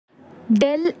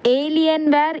Dell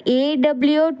Alienware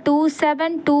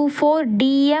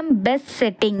AW2724DM best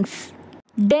settings.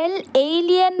 Dell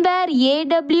Alienware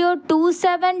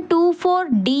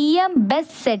AW2724DM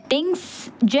best settings,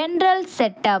 general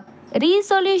setup,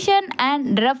 resolution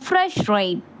and refresh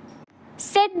rate.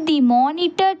 Set the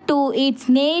monitor to its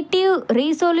native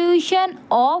resolution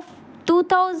of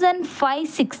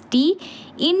 2560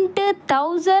 into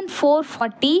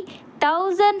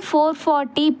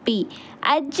 1440p.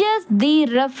 Adjust the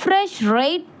refresh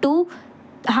rate to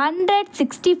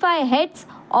 165 Hz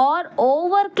or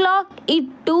overclock it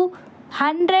to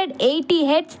 180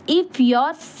 Hz if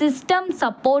your system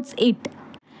supports it.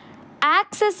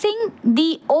 Accessing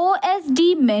the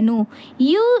OSD menu.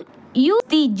 Use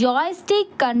the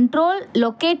joystick control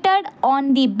located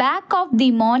on the back of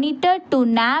the monitor to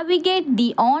navigate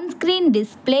the on-screen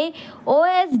display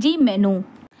OSD menu.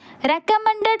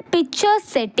 Recommended picture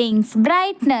settings.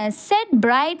 Brightness. Set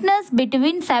brightness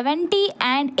between 70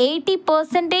 and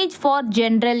 80% for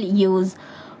general use.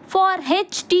 For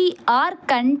HDR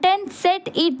content, set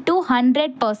it to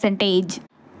 100%.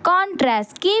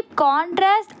 Contrast. Keep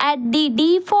contrast at the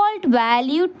default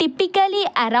value, typically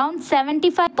around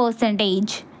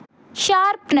 75%.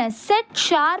 Sharpness. Set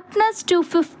sharpness to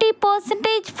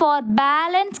 50% for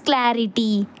balanced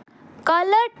clarity.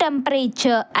 Color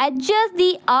temperature. Adjust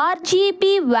the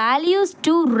RGB values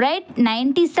to red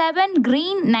 97,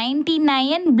 green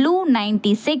 99, blue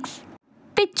 96.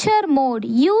 Picture mode.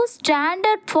 Use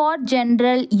standard for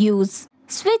general use.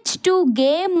 Switch to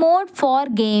game mode for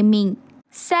gaming.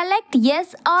 Select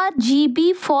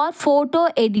sRGB for photo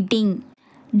editing.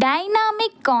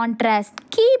 Dynamic contrast.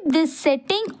 Keep this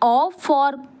setting off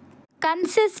for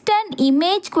consistent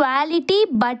image quality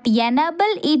but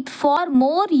enable it for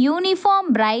more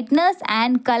uniform brightness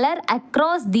and color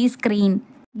across the screen.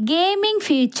 Gaming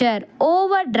feature.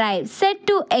 Overdrive. Set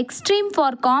to extreme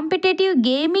for competitive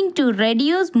gaming to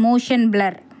reduce motion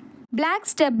blur. Black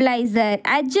stabilizer.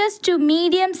 Adjust to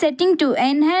medium setting to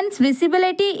enhance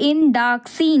visibility in dark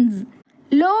scenes.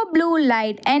 Low blue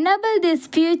light. Enable this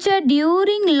feature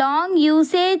during long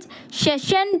usage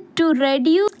session to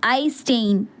reduce eye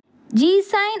strain.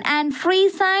 G-Sign and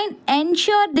FreeSign.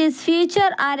 Ensure this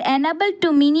feature are enabled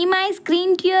to minimize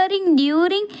screen tearing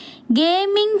during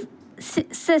gaming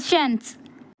sessions.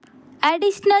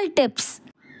 Additional tips.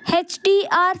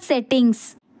 HDR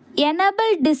settings.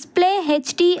 Enable display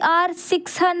HDR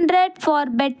 600 for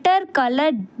better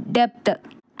color depth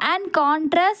and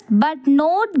contrast, but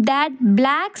note that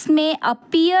blacks may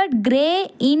appear gray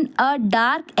in a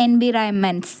dark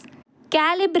environments.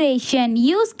 Calibration.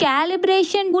 Use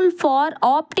calibration tool for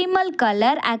optimal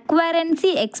color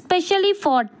accuracy, especially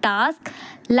for tasks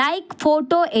like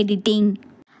photo editing.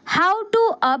 How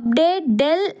to update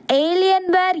Dell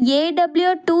Alienware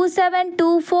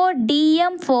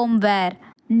AW2724DM firmware.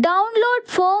 Download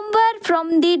firmware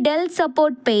from the Dell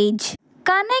support page.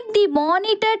 Connect the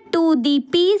monitor to the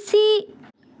PC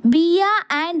via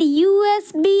and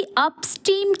USB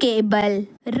upstream cable.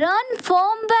 Run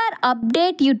firmware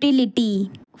update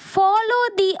utility. Follow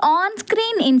the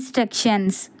on-screen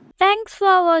instructions. Thanks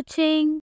for watching.